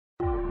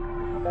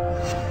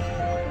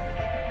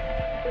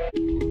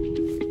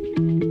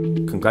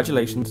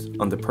Congratulations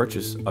on the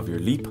purchase of your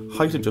Leap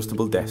height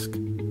adjustable desk.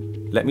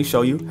 Let me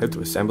show you how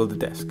to assemble the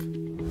desk.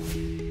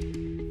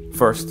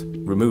 First,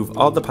 remove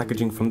all the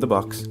packaging from the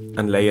box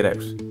and lay it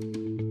out.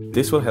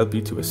 This will help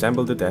you to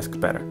assemble the desk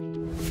better.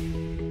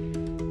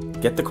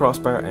 Get the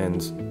crossbar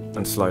ends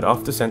and slide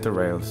off the center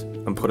rails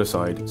and put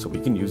aside so we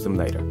can use them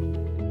later.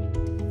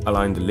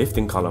 Align the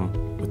lifting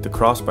column with the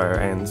crossbar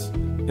ends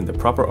in the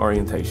proper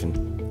orientation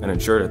and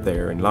ensure that they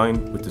are in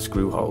line with the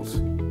screw holes.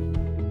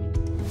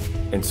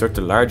 Insert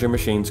the larger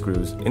machine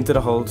screws into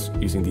the holes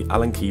using the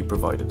Allen key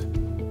provided.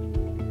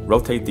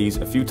 Rotate these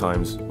a few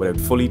times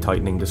without fully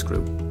tightening the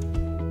screw.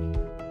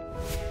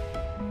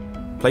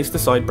 Place the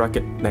side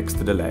bracket next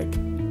to the leg,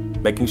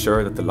 making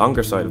sure that the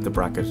longer side of the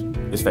bracket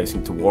is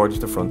facing towards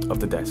the front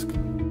of the desk.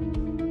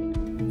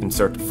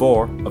 Insert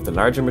 4 of the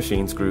larger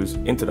machine screws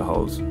into the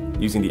holes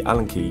using the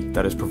Allen key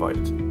that is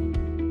provided.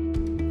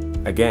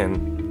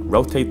 Again,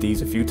 rotate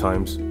these a few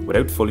times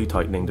without fully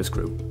tightening the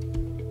screw.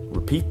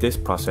 Repeat this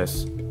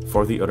process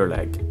for the other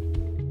leg.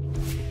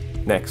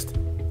 Next,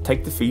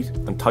 take the feet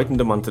and tighten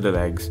them onto the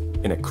legs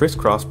in a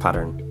crisscross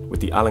pattern with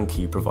the Allen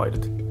key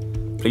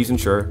provided. Please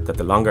ensure that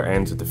the longer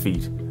ends of the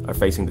feet are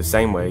facing the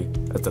same way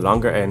as the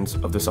longer ends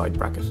of the side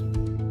bracket.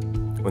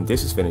 When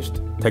this is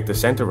finished, take the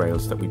center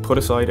rails that we put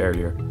aside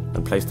earlier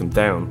and place them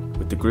down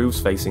with the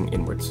grooves facing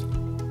inwards.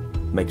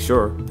 Make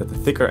sure that the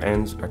thicker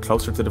ends are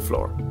closer to the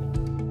floor.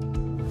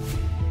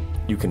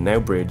 You can now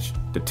bridge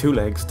the two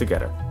legs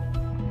together.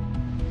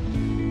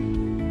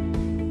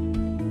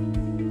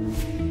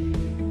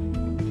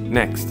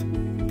 Next,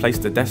 place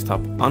the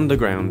desktop on the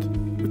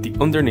ground with the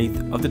underneath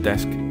of the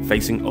desk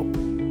facing up.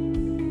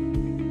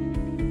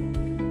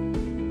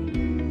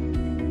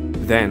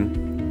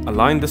 Then,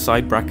 align the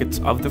side brackets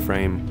of the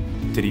frame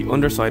to the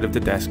underside of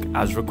the desk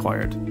as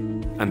required,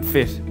 and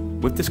fit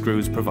with the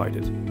screws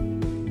provided.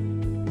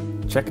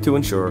 Check to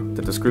ensure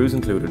that the screws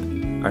included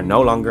are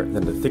no longer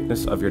than the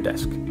thickness of your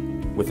desk.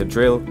 With a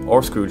drill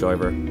or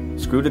screwdriver,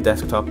 screw the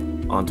desktop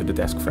onto the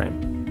desk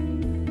frame.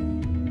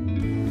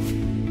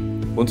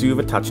 Once you have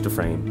attached the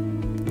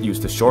frame, use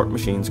the short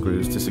machine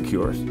screws to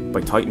secure it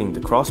by tightening the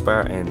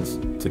crossbar ends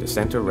to the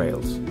center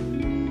rails.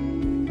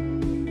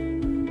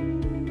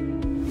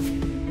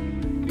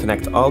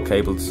 Connect all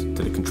cables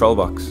to the control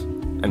box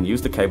and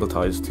use the cable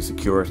ties to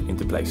secure it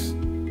into place.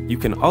 You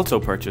can also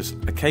purchase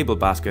a cable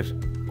basket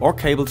or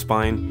cable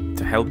spine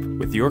to help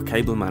with your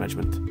cable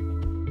management.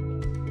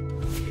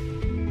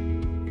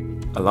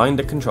 Align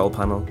the control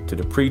panel to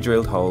the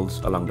pre-drilled holes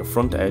along the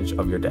front edge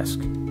of your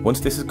desk. Once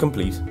this is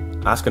complete,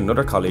 ask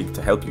another colleague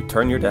to help you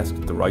turn your desk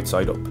the right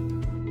side up.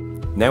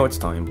 Now it's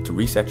time to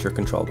reset your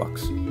control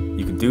box.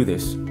 You can do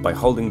this by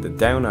holding the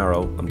down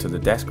arrow until the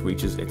desk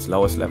reaches its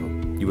lowest level.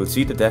 You will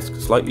see the desk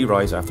slightly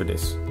rise after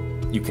this.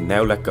 You can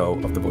now let go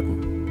of the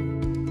button.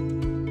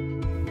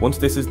 Once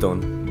this is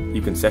done,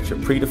 you can set your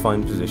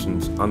predefined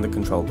positions on the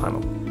control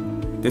panel.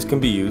 This can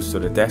be used so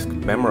the desk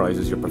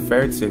memorizes your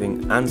preferred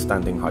sitting and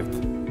standing height.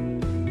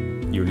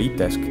 Your Leap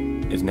desk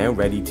is now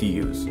ready to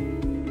use.